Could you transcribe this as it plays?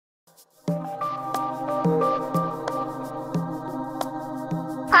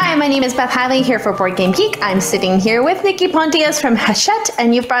Hi, my name is Beth Hadley here for Board Game Geek. I'm sitting here with Nikki Pontius from Hachette,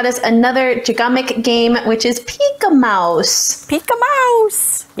 and you've brought us another Jigamic game, which is Peek-a-Mouse.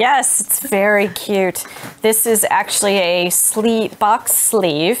 Peek-a-Mouse! Yes, it's very cute. This is actually a box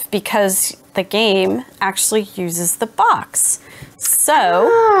sleeve because the game actually uses the box. So,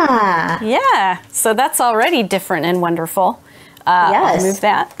 yeah, so that's already different and wonderful. Yes. I'll move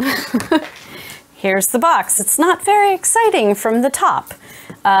that. Here's the box. It's not very exciting from the top.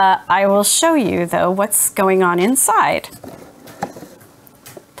 I will show you, though, what's going on inside.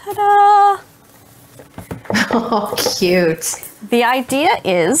 Ta-da! Oh, cute. The idea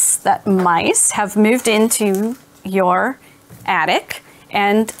is that mice have moved into your attic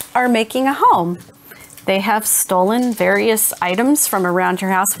and are making a home. They have stolen various items from around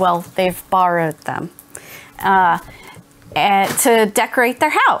your house. Well, they've borrowed them to decorate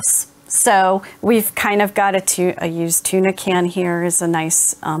their house. So we've kind of got a used tuna can here is a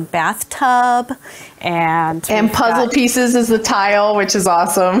nice bathtub. And puzzle pieces is the tile, which is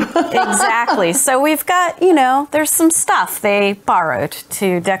awesome. Exactly. So we've got, you know, there's some stuff they borrowed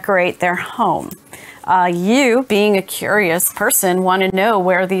to decorate their home. You, being a curious person, want to know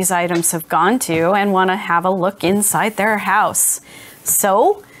where these items have gone to and want to have a look inside their house.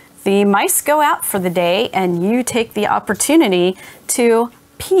 So the mice go out for the day and you take the opportunity to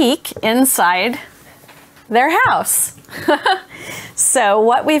peek inside their house. So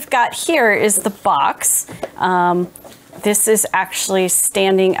what we've got here is the box. This is actually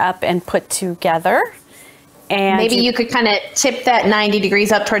standing up and put together. And maybe you could kind of tip that 90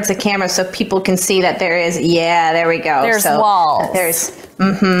 degrees up towards the camera so people can see that there is, yeah, there we go. There's walls. There's,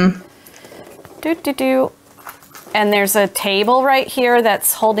 And there's a table right here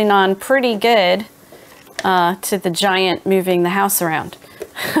that's holding on pretty good to the giant moving the house around.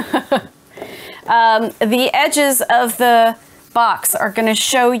 The edges of the box are going to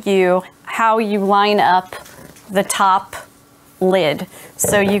show you how you line up the top lid.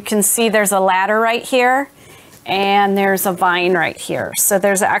 So you can see there's a ladder right here and there's a vine right here. So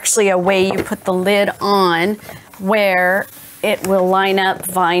there's actually a way you put the lid on where it will line up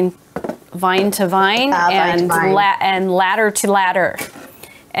vine to vine and ladder to ladder.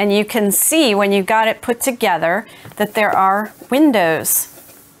 And you can see when you got it put together that there are windows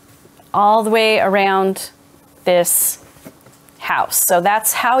all the way around this house. So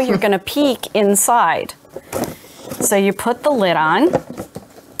that's how you're going to peek inside. So you put the lid on,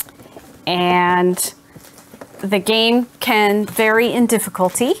 and the game can vary in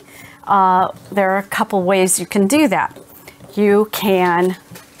difficulty. There are a couple ways you can do that. You can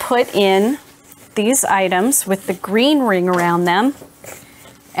put in these items with the green ring around them,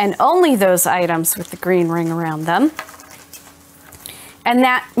 and only those items with the green ring around them. And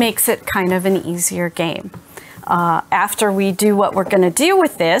that makes it kind of an easier game. After we do what we're going to do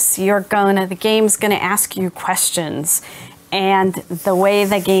with this, the game's going to ask you questions. And the way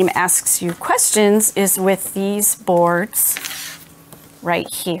the game asks you questions is with these boards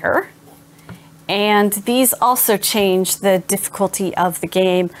right here. And these also change the difficulty of the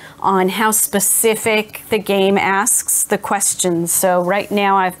game on how specific the game asks the questions. So right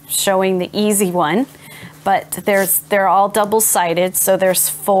now I'm showing the easy one, but they're all double-sided, so there's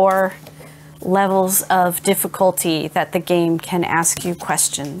 4 levels of difficulty that the game can ask you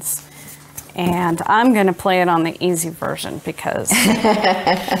questions. And I'm going to play it on the easy version because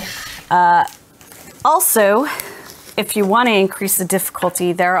also, if you want to increase the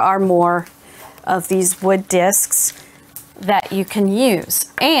difficulty, there are more of these wood discs that you can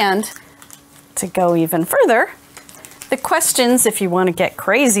use. And to go even further, the questions, if you want to get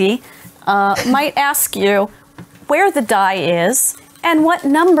crazy, might ask you where the die is and what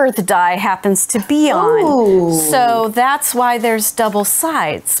number the die happens to be on. Ooh. So that's why there's double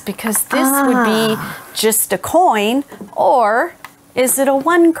sides, because this would be just a coin, or is it a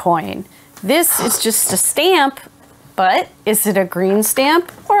 1 coin? This is just a stamp, but is it a green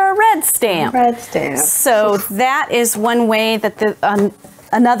stamp or a red stamp? Red stamp. So that is one way that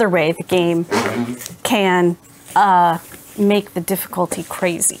another way the game can make the difficulty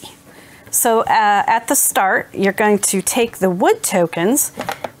crazy. So at the start, you're going to take the wood tokens,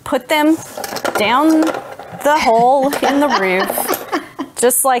 put them down the hole in the roof,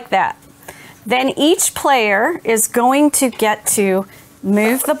 just like that. Then each player is going to get to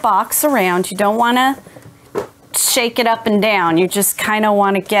move the box around. You don't want to shake it up and down. You just kind of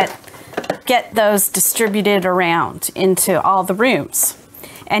want to get those distributed around into all the rooms.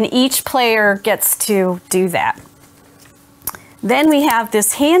 And each player gets to do that. Then we have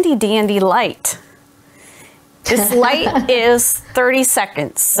this handy dandy light. This light is 30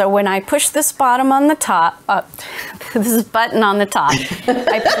 seconds. So when I push this bottom on the top, this button on the top,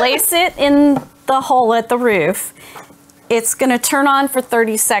 I place it in the hole at the roof, it's going to turn on for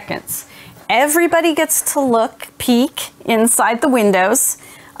 30 seconds. Everybody gets to peek inside the windows.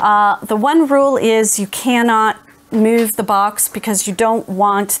 The one rule is you cannot move the box because you don't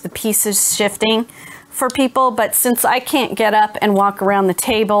want the pieces shifting for people, but since I can't get up and walk around the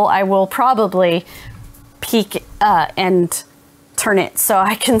table, I will probably peek and turn it so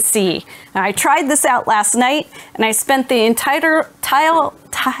I can see. Now, I tried this out last night and I spent the entire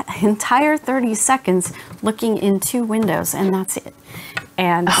 30 seconds looking in 2 windows, and that's it.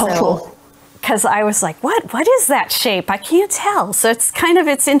 And so, because I was like, what is that shape? I can't tell. So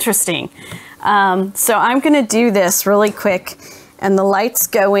it's interesting. So I'm gonna do this really quick, and the light's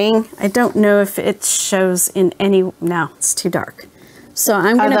going. I don't know if it shows in any, no, it's too dark. So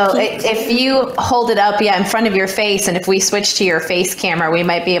I'm gonna if you hold it up, in front of your face, and if we switch to your face camera, we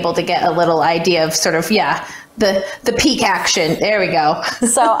might be able to get a little idea of sort of, the peek action. There we go.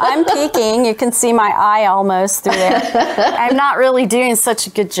 So I'm peeking. You can see my eye almost through there. I'm not really doing such a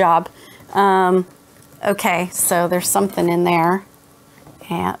good job. Okay, so there's something in there.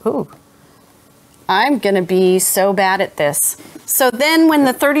 And, ooh, I'm gonna be so bad at this. So then when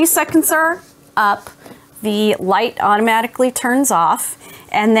the 30 seconds are up, the light automatically turns off,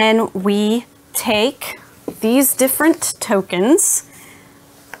 and then we take these different tokens.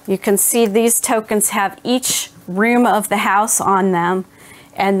 You can see these tokens have each room of the house on them,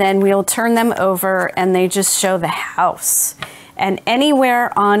 and then we'll turn them over and they just show the house. And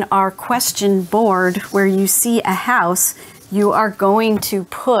anywhere on our question board where you see a house, you are going to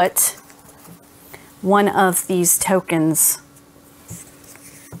put one of these tokens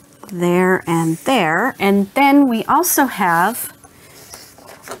there and there. And then we also have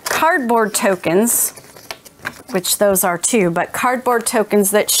cardboard tokens, which those are too, but cardboard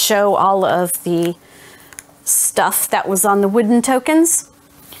tokens that show all of the stuff that was on the wooden tokens.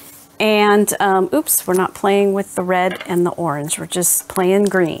 And oops, we're not playing with the red and the orange, we're just playing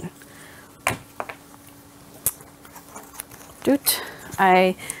green.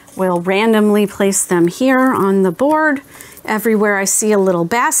 I will randomly place them here on the board. Everywhere I see a little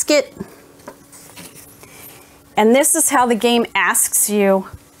basket. And this is how the game asks you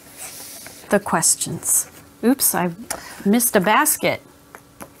the questions. Oops, I missed a basket.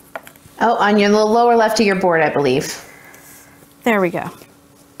 Oh, on your little lower left of your board, I believe. There we go.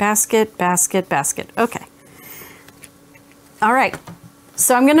 Basket, basket, basket. Okay. All right.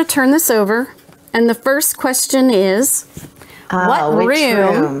 So I'm going to turn this over. And the first question is, what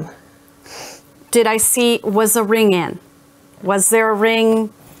room did I see was a ring in? Was there a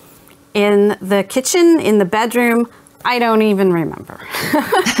ring in the kitchen, in the bedroom? I don't even remember.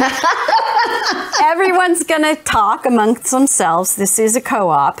 Everyone's going to talk amongst themselves. This is a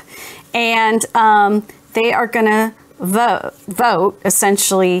co-op. And they are going to vote,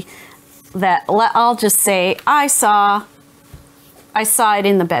 essentially, that I'll just say, I saw it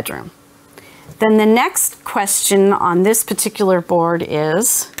in the bedroom. Then the next question on this particular board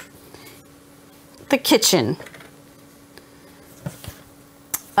is the kitchen.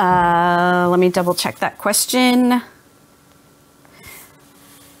 Let me double check that question.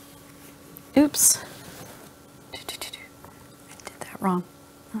 Oops. I did that wrong.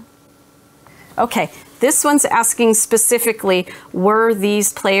 Okay, this one's asking specifically, were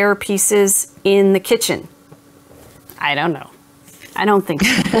these player pieces in the kitchen? I don't know. I don't think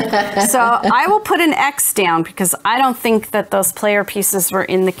so. So I will put an X down because I don't think that those player pieces were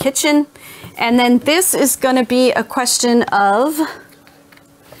in the kitchen. And then this is going to be a question of,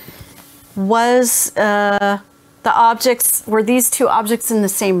 were these 2 objects in the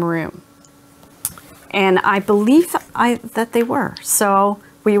same room? And I believe that they were. So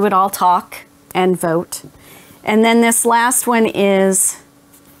we would all talk and vote. And then this last one is,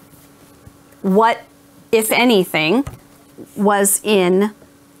 what, if anything, was in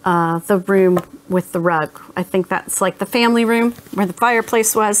the room with the rug? I think that's like the family room where the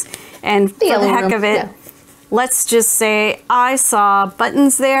fireplace was. And for the heck of it, let's just say I saw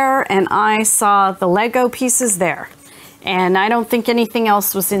buttons there and I saw the Lego pieces there. And I don't think anything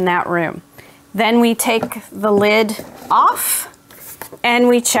else was in that room. Then we take the lid off and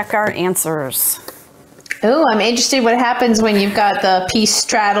we check our answers. Oh, I'm interested what happens when you've got the piece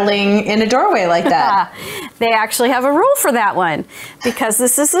straddling in a doorway like that. They actually have a rule for that one. Because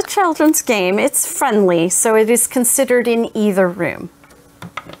this is a children's game, it's friendly, so it is considered in either room.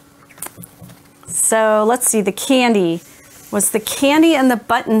 So let's see, the candy. Was the candy and the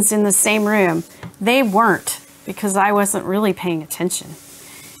buttons in the same room? They weren't, because I wasn't really paying attention.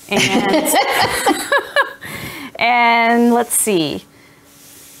 And, And let's see.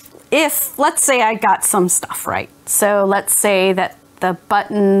 Let's say I got some stuff right. So let's say that the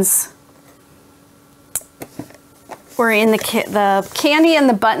buttons were in the candy and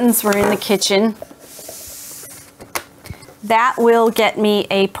the buttons were in the kitchen. That will get me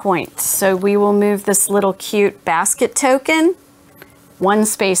a point. So we will move this little cute basket token 1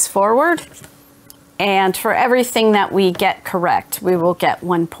 space forward. And for everything that we get correct, we will get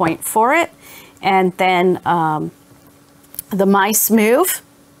 1 point for it. And then the mice move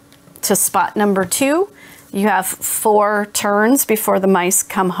to spot number 2. You have 4 turns before the mice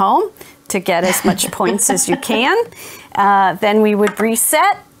come home to get as much points as you can. Then we would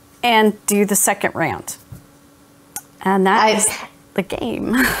reset and do the second round. And that is the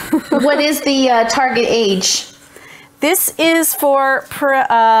game. What is the target age? This is for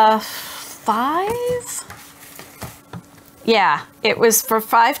 5? Yeah, it was for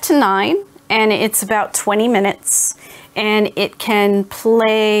 5 to 9, and it's about 20 minutes, and it can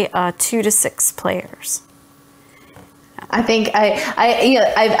play 2 to 6 players. I think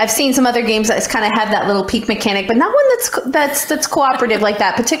I've seen some other games that kind of have that little peek mechanic, but not one that's cooperative like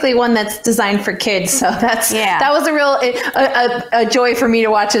that. Particularly one that's designed for kids. So that was a real a joy for me to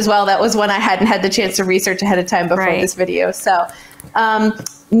watch as well. That was one I hadn't had the chance to research ahead of time before this video. So,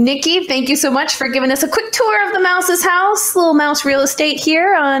 Nikki, thank you so much for giving us a quick tour of the Mouse's house, little mouse real estate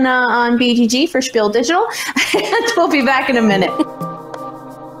here on BGG for Spiel Digital, and we'll be back in a minute.